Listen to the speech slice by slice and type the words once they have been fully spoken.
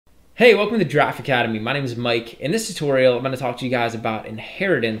Hey, welcome to Draft Academy. My name is Mike. In this tutorial, I'm going to talk to you guys about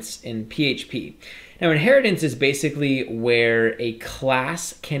inheritance in PHP. Now, inheritance is basically where a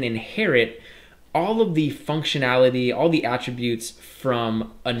class can inherit all of the functionality, all the attributes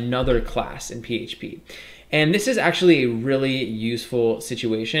from another class in PHP. And this is actually a really useful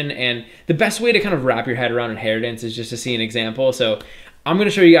situation. And the best way to kind of wrap your head around inheritance is just to see an example. So I'm going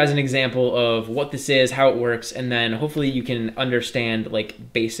to show you guys an example of what this is, how it works, and then hopefully you can understand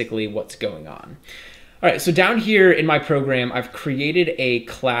like basically what's going on. All right, so down here in my program, I've created a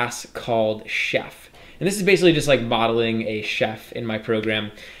class called chef. And this is basically just like modeling a chef in my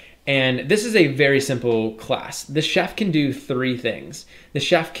program. And this is a very simple class. The chef can do three things. The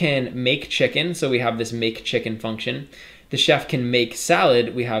chef can make chicken, so we have this make chicken function. The chef can make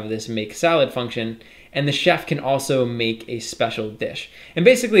salad, we have this make salad function. And the chef can also make a special dish. And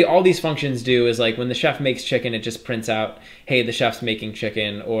basically all these functions do is like when the chef makes chicken, it just prints out, hey, the chef's making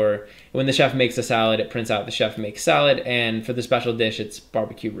chicken. Or when the chef makes a salad, it prints out the chef makes salad. And for the special dish, it's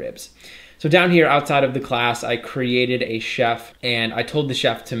barbecue ribs. So down here outside of the class, I created a chef and I told the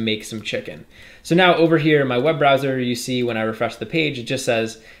chef to make some chicken. So now over here in my web browser, you see when I refresh the page, it just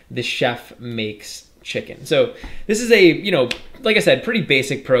says the chef makes chicken. So this is a, like I said, pretty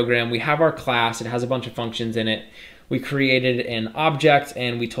basic program. We have our class, it has a bunch of functions in it. We created an object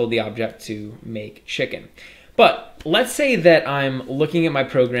and we told the object to make chicken. But let's say that I'm looking at my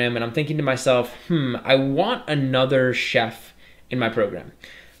program and I'm thinking to myself, I want another chef in my program.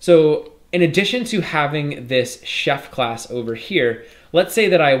 So in addition to having this chef class over here, let's say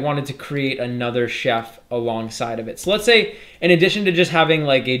that I wanted to create another chef alongside of it. So let's say in addition to just having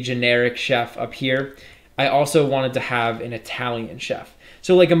like a generic chef up here, I also wanted to have an Italian chef.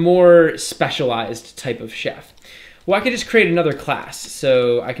 So like a more specialized type of chef. Well, I could just create another class.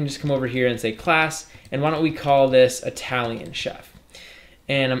 So I can just come over here and say class, and why don't we call this Italian chef?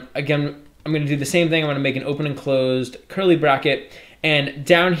 And again, I'm gonna do the same thing. I'm gonna make an open and closed curly bracket. And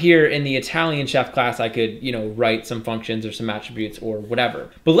down here in the Italian chef class, I could, write some functions or some attributes or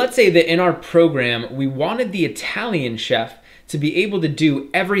whatever. But let's say that in our program, we wanted the Italian chef to be able to do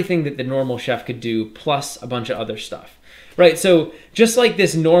everything that the normal chef could do, plus a bunch of other stuff, right? So just like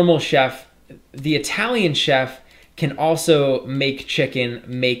this normal chef, the Italian chef can also make chicken,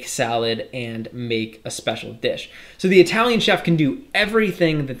 make salad, and make a special dish. So the Italian chef can do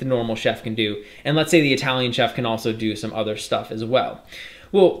everything that the normal chef can do. And let's say the Italian chef can also do some other stuff as well.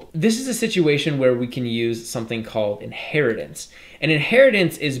 Well, this is a situation where we can use something called inheritance. And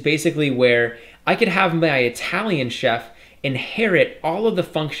inheritance is basically where I could have my Italian chef inherit all of the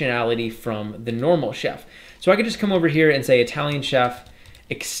functionality from the normal chef. So I could just come over here and say Italian chef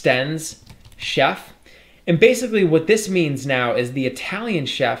extends chef. And basically what this means now is the Italian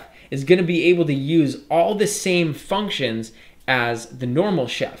chef is going to be able to use all the same functions as the normal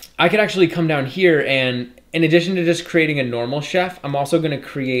chef. I could actually come down here and in addition to just creating a normal chef, I'm also going to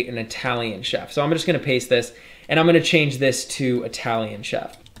create an Italian chef. So I'm just going to paste this and I'm going to change this to Italian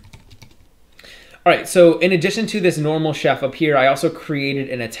chef. All right, so in addition to this normal chef up here, I also created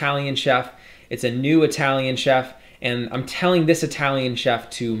an Italian chef. It's a new Italian chef, and I'm telling this Italian chef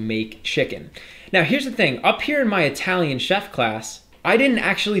to make chicken. Now here's the thing, up here in my Italian chef class, I didn't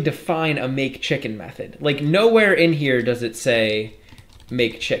actually define a make chicken method. Like nowhere in here does it say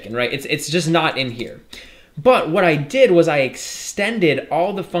make chicken, right? It's just not in here. But what I did was I extended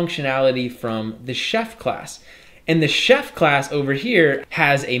all the functionality from the chef class. And the chef class over here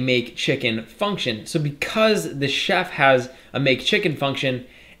has a make chicken function. So because the chef has a make chicken function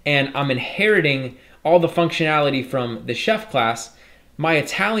and I'm inheriting all the functionality from the chef class, my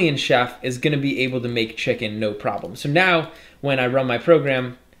Italian chef is going to be able to make chicken no problem. So now when I run my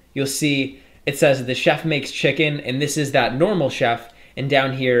program, you'll see it says the chef makes chicken and this is that normal chef. And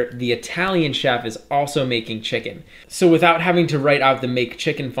down here, the Italian chef is also making chicken. So without having to write out the make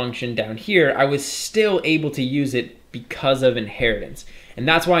chicken function down here, I was still able to use it because of inheritance. And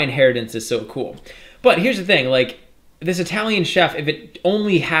that's why inheritance is so cool. But here's the thing, like this Italian chef, if it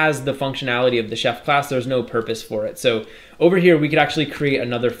only has the functionality of the chef class, there's no purpose for it. So over here, we could actually create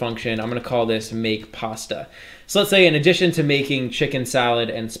another function. I'm gonna call this make pasta. So let's say in addition to making chicken salad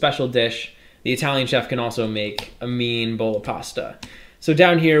and special dish, the Italian chef can also make a mean bowl of pasta. So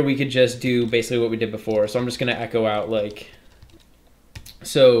down here, we could just do basically what we did before. So I'm just gonna echo out like,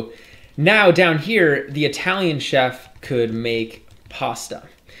 so now down here, the Italian chef could make pasta.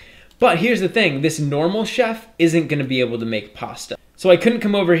 But here's the thing, this normal chef isn't gonna be able to make pasta. So I couldn't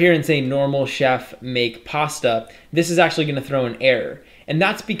come over here and say normal chef make pasta. This is actually gonna throw an error. And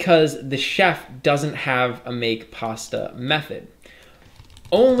that's because the chef doesn't have a make pasta method.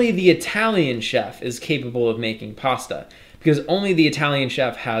 Only the Italian chef is capable of making pasta. because only the Italian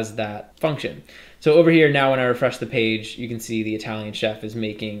chef has that function. So over here now, when I refresh the page, you can see the Italian chef is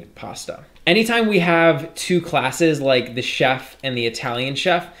making pasta. Anytime we have two classes like the chef and the Italian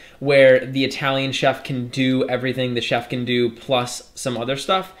chef, where the Italian chef can do everything the chef can do plus some other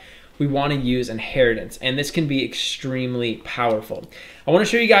stuff, we want to use inheritance, and this can be extremely powerful. I want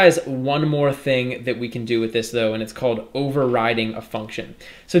to show you guys one more thing that we can do with this though, and it's called overriding a function.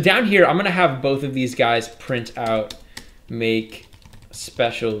 So down here, I'm going to have both of these guys print out make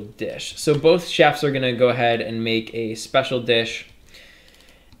special dish. So both chefs are going to go ahead and make a special dish,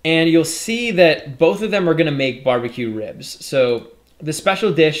 and you'll see that both of them are going to make barbecue ribs. So the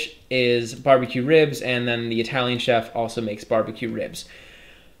special dish is barbecue ribs, and then the Italian chef also makes barbecue ribs.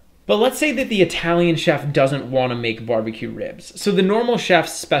 But let's say that the Italian chef doesn't want to make barbecue ribs. So the normal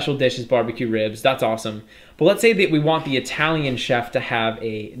chef's special dish is barbecue ribs. That's awesome. But let's say that we want the Italian chef to have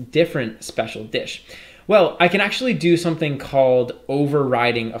a different special dish. Well, I can actually do something called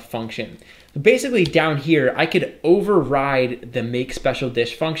overriding a function. Basically down here, I could override the make special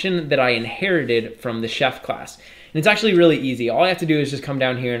dish function that I inherited from the chef class. And it's actually really easy. All I have to do is just come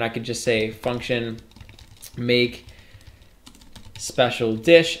down here and I could just say function make special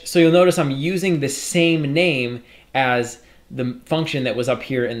dish. So you'll notice I'm using the same name as the function that was up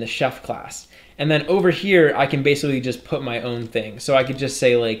here in the chef class. And then over here, I can basically just put my own thing. So I could just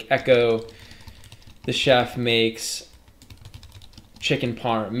say like echo the chef makes chicken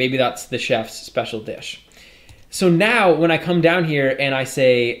parm. Maybe that's the chef's special dish. So now when I come down here and I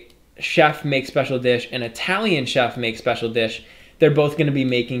say chef makes special dish and Italian chef makes special dish, they're both going to be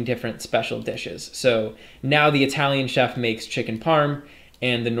making different special dishes. So now the Italian chef makes chicken parm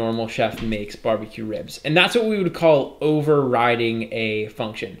and the normal chef makes barbecue ribs. And that's what we would call overriding a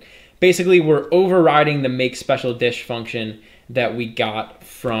function. Basically, we're overriding the make special dish function that we got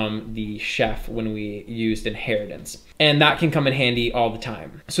from the chef when we used inheritance. And that can come in handy all the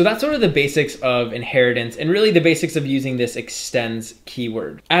time. So that's sort of the basics of inheritance and really the basics of using this extends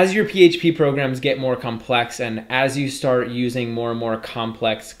keyword. As your PHP programs get more complex and as you start using more and more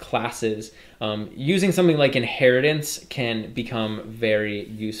complex classes, using something like inheritance can become very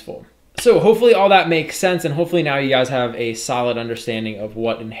useful. So hopefully all that makes sense, and hopefully now you guys have a solid understanding of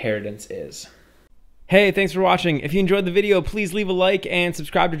what inheritance is. Hey, thanks for watching. If you enjoyed the video, please leave a like and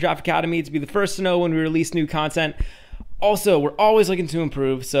subscribe to Draft Academy to be the first to know when we release new content. Also, we're always looking to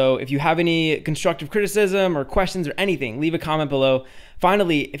improve, so if you have any constructive criticism or questions or anything, leave a comment below.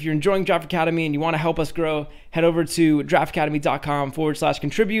 Finally, if you're enjoying Draft Academy and you want to help us grow, head over to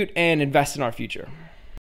draftacademy.com/contribute and invest in our future.